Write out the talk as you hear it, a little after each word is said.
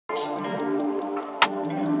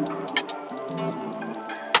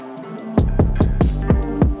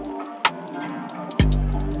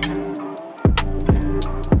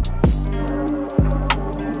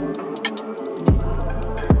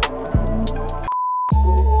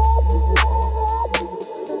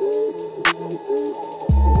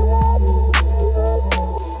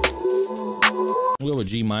with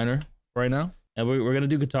G minor right now. And we're gonna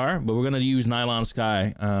do guitar, but we're gonna use Nylon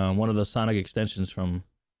Sky, one of the sonic extensions from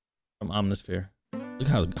Omnisphere. Look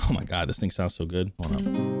how, oh my God, this thing sounds so good. Hold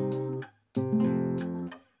on.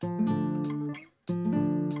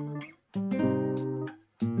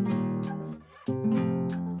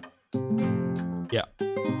 Yeah.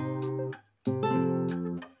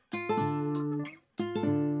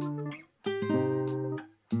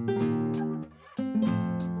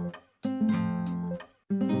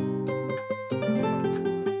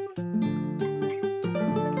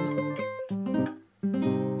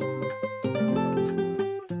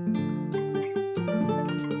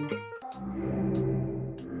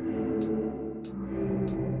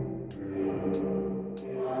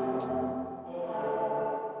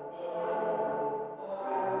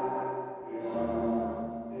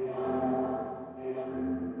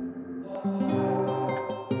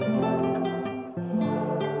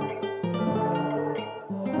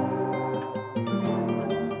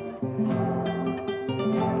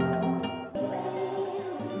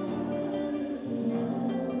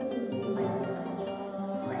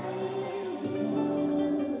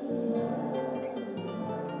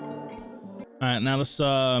 All right, now let's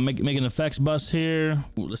make an effects bus here.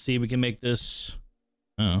 Let's see if we can make this,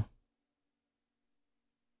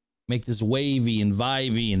 make this wavy and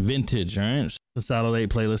vibey and vintage. All right, consolidate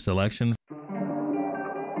playlist selection.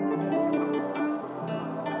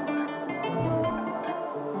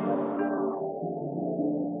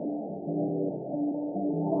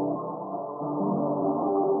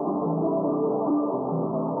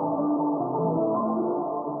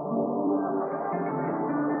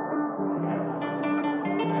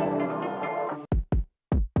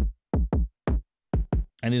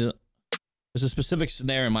 I need a, there's a specific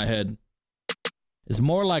snare in my head. It's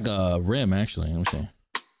more like a rim, actually. Let me see.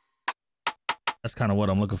 That's kind of what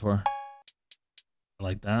I'm looking for. I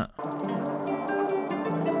like that.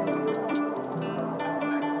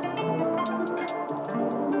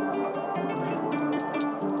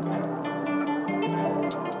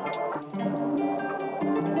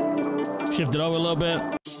 Shift it over a little bit.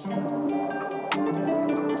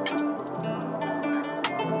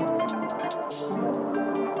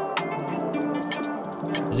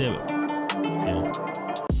 Yeah.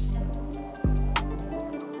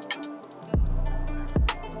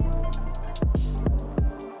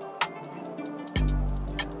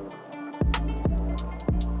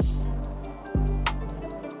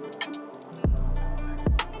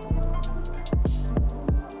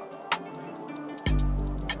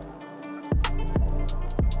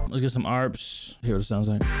 Let's get some Arps. Hear what it sounds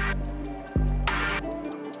like.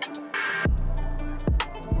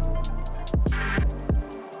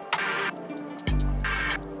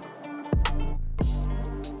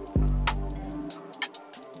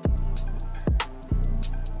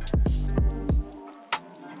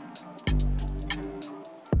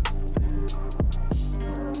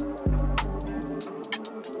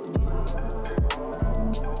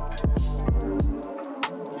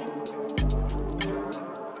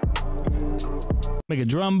 Make a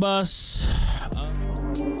drum bus.